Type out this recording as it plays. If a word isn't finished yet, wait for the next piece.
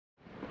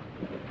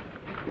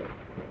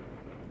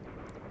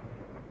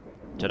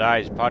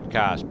Today's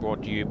podcast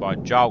brought to you by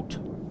Jolt.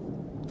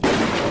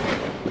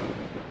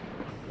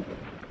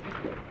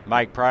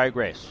 Make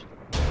progress,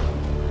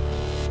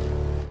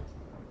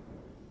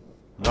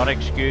 not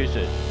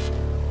excuses.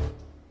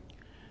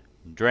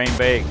 Dream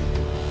big.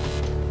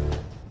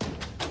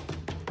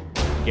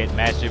 Get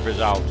massive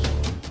results.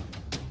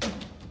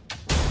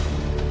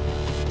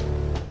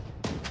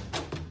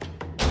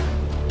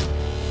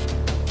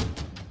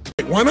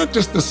 Why not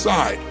just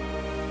decide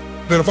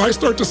that if I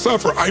start to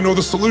suffer, I know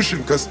the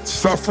solution, because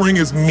suffering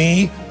is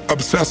me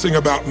obsessing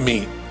about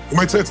me. You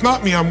might say, it's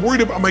not me, I'm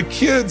worried about my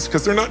kids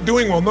because they're not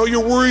doing well. No,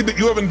 you're worried that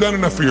you haven't done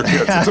enough for your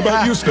kids. It's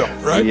about you still,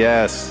 right?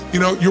 Yes.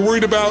 You know, you're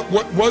worried about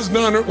what was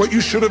done or what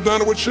you should have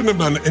done or what shouldn't have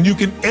done. And you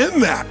can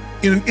end that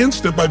in an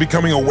instant by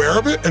becoming aware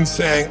of it and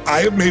saying,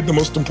 I have made the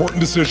most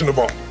important decision of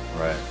all.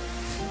 Right.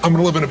 I'm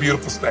gonna live in a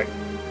beautiful state.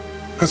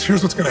 Because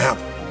here's what's gonna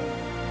happen.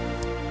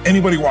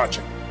 Anybody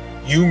watching,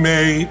 you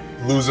may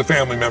lose a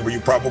family member, you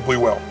probably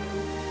will.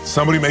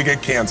 Somebody may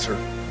get cancer.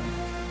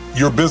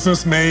 Your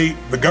business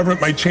the government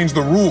might change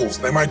the rules.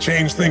 They might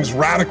change things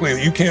radically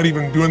that you can't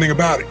even do anything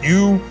about it.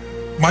 You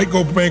might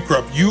go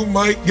bankrupt. You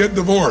might get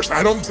divorced.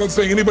 I'm not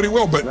saying anybody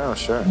will, but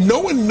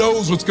no one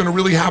knows what's gonna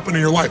really happen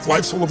in your life.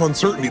 Life's full of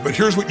uncertainty, but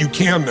here's what you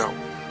can know.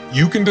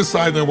 You can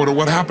decide no matter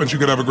what happens, you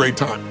could have a great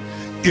time.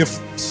 If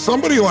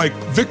somebody like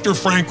Viktor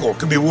Frankl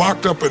can be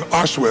locked up in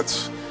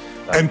Auschwitz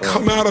and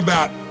come out of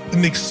that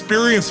and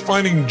experience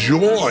finding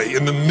joy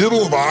in the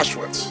middle of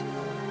Auschwitz,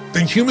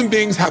 then human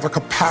beings have a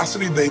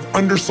capacity they've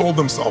undersold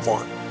themselves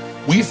on.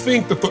 We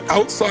think that the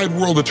outside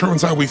world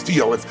determines how we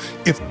feel.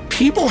 If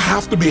people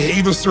have to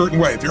behave a certain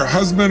way, if your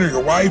husband or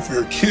your wife or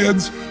your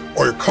kids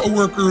or your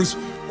coworkers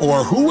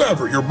or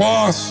whoever, your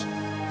boss,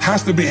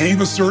 has to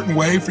behave a certain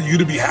way for you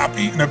to be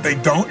happy, and if they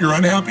don't, you're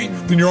unhappy,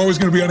 then you're always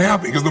gonna be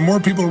unhappy, because the more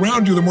people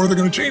around you, the more they're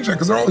gonna change that,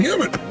 because they're all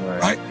human,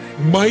 right?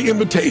 My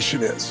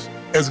invitation is,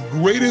 as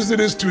great as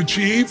it is to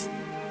achieve,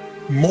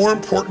 more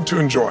important to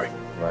enjoy.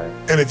 Right.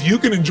 And if you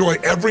can enjoy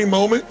every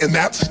moment in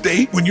that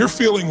state, when you're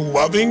feeling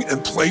loving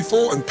and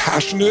playful and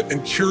passionate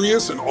and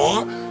curious and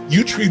awe,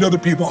 you treat other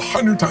people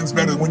 100 times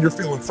better than when you're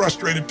feeling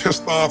frustrated,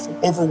 pissed off,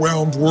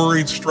 overwhelmed,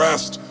 worried,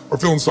 stressed, or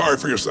feeling sorry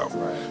for yourself.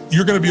 Right.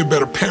 You're gonna be a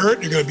better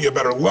parent, you're gonna be a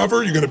better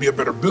lover, you're gonna be a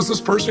better business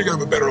person, you're gonna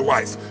have a better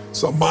life.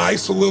 So my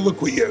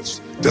soliloquy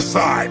is,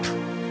 decide.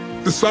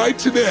 Decide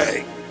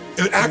today.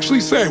 And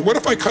actually say, what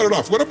if I cut it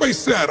off? What if I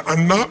said,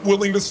 I'm not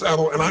willing to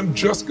settle and I'm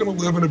just gonna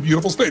live in a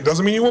beautiful state?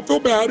 Doesn't mean you won't feel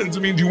bad, it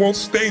doesn't mean you won't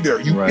stay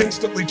there. You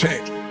instantly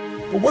change.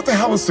 But what the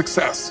hell is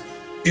success?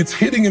 It's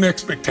hitting an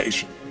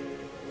expectation.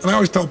 And I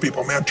always tell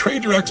people, man,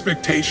 trade your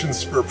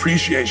expectations for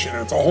appreciation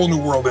and it's a whole new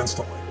world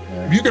instantly.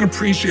 If you can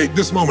appreciate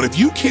this moment, if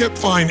you can't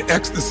find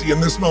ecstasy in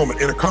this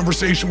moment, in a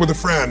conversation with a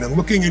friend and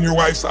looking in your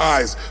wife's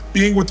eyes,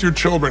 being with your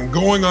children,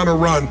 going on a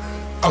run,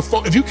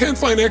 if you can't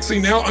find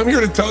ecstasy now, I'm here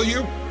to tell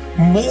you,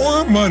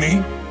 more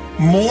money,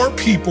 more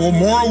people,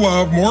 more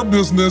love, more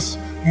business,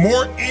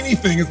 more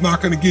anything is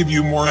not going to give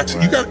you more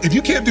ecstasy. If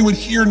you can't do it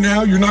here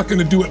now, you're not going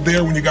to do it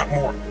there when you got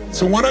more.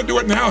 So why not do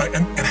it now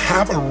and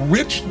have a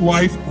rich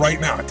life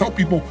right now? I tell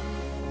people,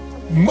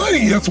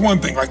 money, that's one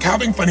thing. Like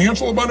having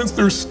financial abundance,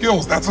 there's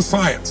skills, that's a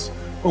science.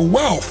 But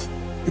wealth,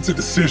 it's a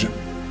decision.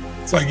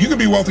 It's like you can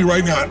be wealthy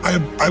right now.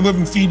 I live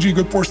in Fiji a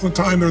good portion of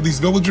the time. There are these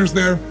villagers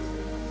there.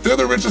 They're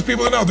the richest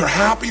people I know. They're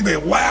happy, they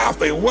laugh,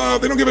 they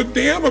love, they don't give a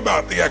damn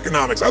about the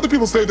economics. Other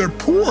people say they're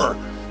poor.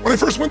 When I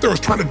first went there, I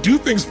was trying to do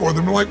things for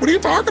them. They're like, what are you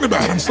talking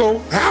about? I'm so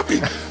happy.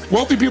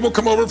 Wealthy people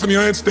come over from the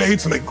United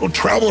States and they go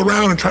travel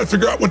around and try to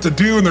figure out what to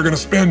do, and they're gonna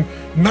spend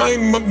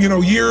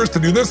 9 years to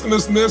do this and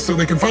this and this so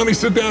they can finally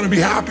sit down and be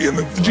happy. And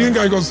the Fijian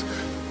guy goes,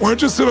 why don't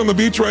you sit on the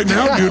beach right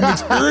now, dude, and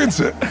experience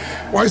it?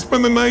 Why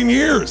spend the 9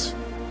 years?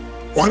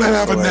 Why not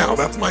have it now?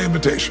 That's my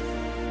invitation.